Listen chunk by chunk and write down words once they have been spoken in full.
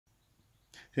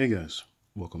Hey guys,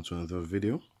 welcome to another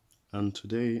video, and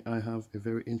today I have a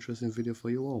very interesting video for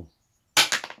you all.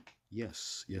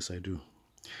 Yes, I do.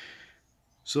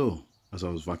 So as I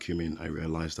was vacuuming, I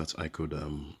realized that I could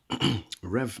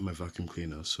rev my vacuum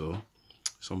cleaner, so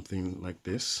something like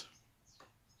this.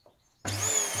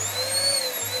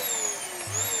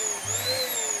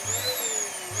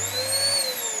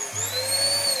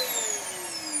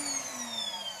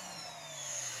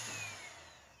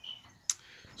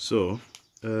 So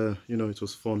it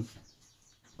was fun,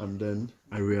 and then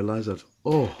I realized that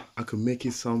I could make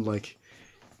it sound like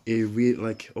a real,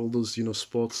 like all those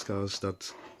sports cars that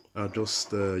are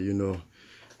just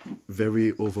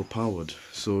very overpowered.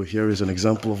 So here is an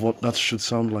example of what that should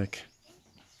sound like.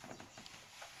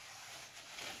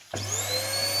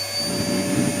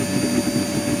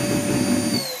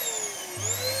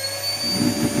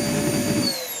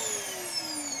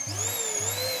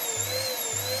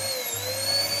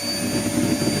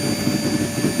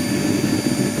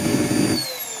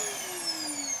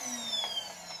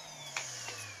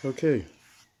 Okay,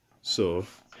 so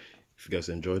if you guys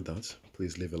enjoyed that,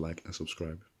 please leave a like and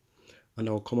subscribe, and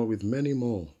I'll come up with many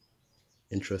more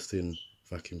interesting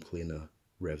vacuum cleaner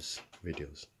revs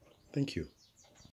videos. Thank you.